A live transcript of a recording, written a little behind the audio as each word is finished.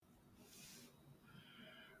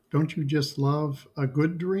Don't you just love a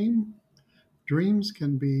good dream? Dreams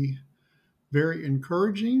can be very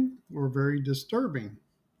encouraging or very disturbing.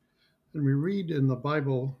 And we read in the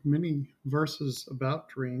Bible many verses about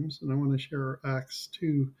dreams, and I want to share Acts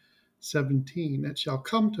 2:17. It shall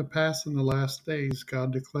come to pass in the last days,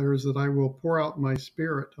 God declares, that I will pour out my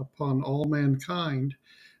spirit upon all mankind,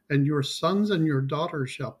 and your sons and your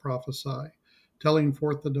daughters shall prophesy, telling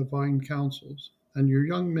forth the divine counsels, and your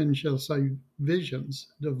young men shall see visions,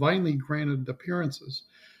 divinely granted appearances,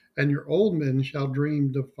 and your old men shall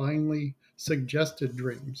dream divinely suggested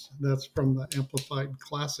dreams. That's from the Amplified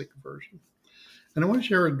Classic Version. And I want to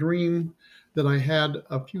share a dream that I had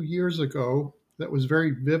a few years ago that was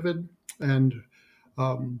very vivid and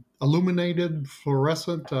illuminated,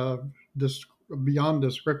 fluorescent, beyond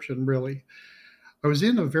description, really. I was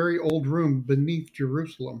in a very old room beneath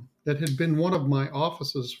Jerusalem that had been one of my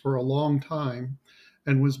offices for a long time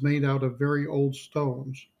and was made out of very old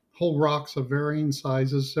stones, whole rocks of varying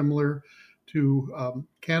sizes, similar to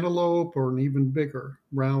cantaloupe or even bigger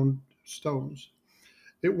round stones.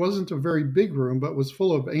 It wasn't a very big room, but was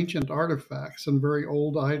full of ancient artifacts and very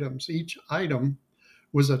old items. Each item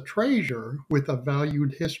was a treasure with a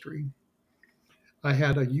valued history. I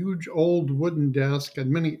had a huge old wooden desk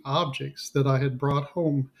and many objects that I had brought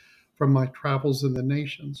home from my travels in the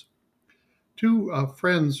nations. Two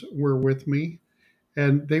friends were with me,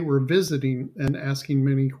 and they were visiting and asking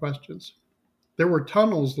many questions. There were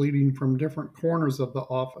tunnels leading from different corners of the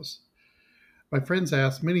office. My friends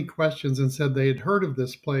asked many questions and said they had heard of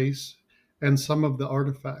this place and some of the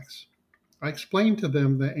artifacts. I explained to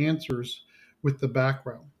them the answers with the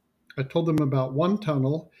background. I told them about one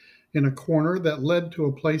tunnel in a corner that led to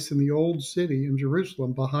a place in the old city in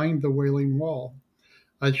Jerusalem behind the Wailing Wall.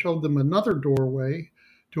 I showed them another doorway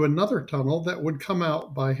to another tunnel that would come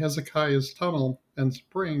out by Hezekiah's tunnel and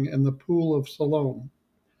spring in the pool of Siloam.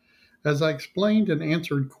 As I explained and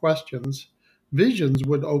answered questions, visions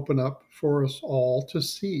would open up for us all to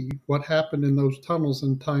see what happened in those tunnels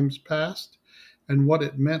in times past and what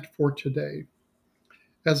it meant for today.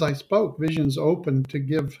 As I spoke, visions opened to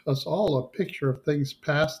give us all a picture of things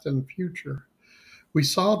past and future. We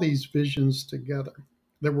saw these visions together.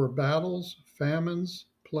 There were battles, famines,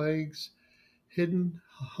 plagues, hidden,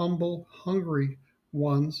 humble, hungry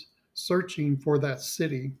ones searching for that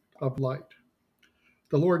city of light.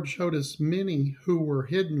 The Lord showed us many who were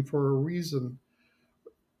hidden for a reason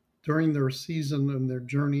during their season and their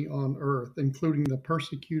journey on earth, including the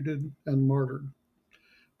persecuted and martyred.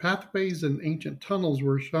 Pathways and ancient tunnels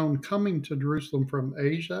were shown coming to Jerusalem from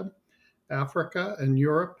Asia, Africa, and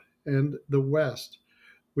Europe and the West,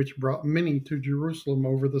 which brought many to Jerusalem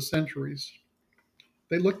over the centuries.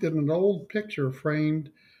 They looked at an old picture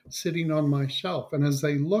framed sitting on my shelf, and as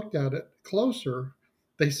they looked at it closer,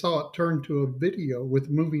 they saw it turn to a video with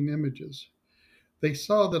moving images. They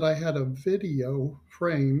saw that I had a video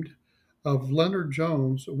framed of Leonard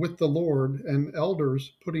Jones with the Lord and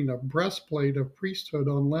elders putting a breastplate of priesthood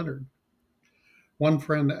on Leonard. One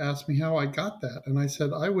friend asked me how I got that, and I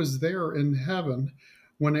said I was there in heaven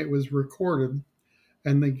when it was recorded,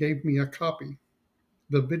 and they gave me a copy.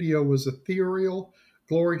 The video was ethereal,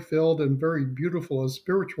 glory filled, and very beautiful as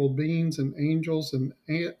spiritual beings and angels and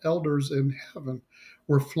elders in heaven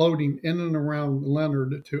were floating in and around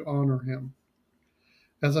Leonard to honor him.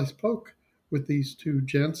 As I spoke with these two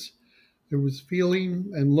gents, I was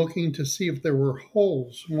feeling and looking to see if there were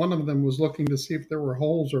holes. One of them was looking to see if there were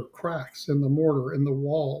holes or cracks in the mortar in the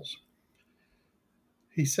walls.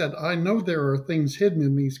 He said, I know there are things hidden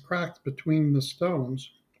in these cracks between the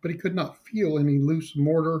stones, but he could not feel any loose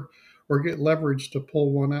mortar or get leverage to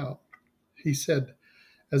pull one out. He said,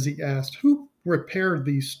 as he asked, who repaired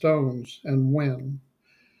these stones and when?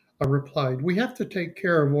 I replied, we have to take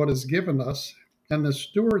care of what is given us, and the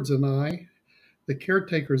stewards and I, the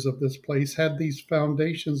caretakers of this place, had these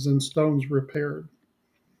foundations and stones repaired.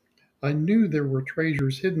 I knew there were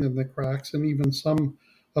treasures hidden in the cracks and even some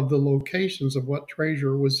of the locations of what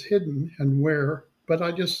treasure was hidden and where, but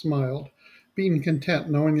I just smiled, being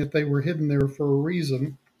content knowing that they were hidden there for a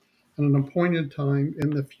reason and an appointed time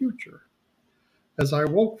in the future. As I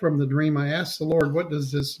woke from the dream, I asked the Lord, what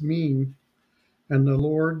does this mean? And the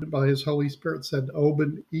Lord, by his Holy Spirit, said,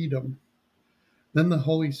 Obed-Edom. Then the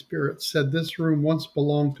Holy Spirit said, this room once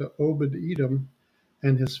belonged to Obed-Edom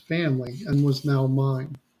and his family and was now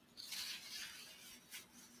mine.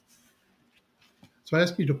 So I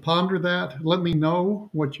ask you to ponder that. Let me know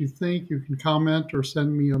what you think. You can comment or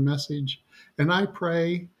send me a message. And I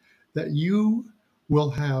pray that you will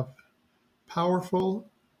have powerful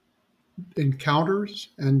encounters,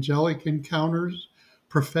 angelic encounters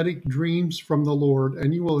prophetic dreams from the Lord,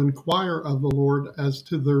 and you will inquire of the Lord as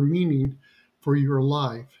to their meaning for your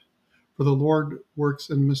life. For the Lord works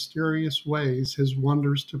in mysterious ways his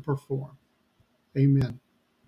wonders to perform. Amen.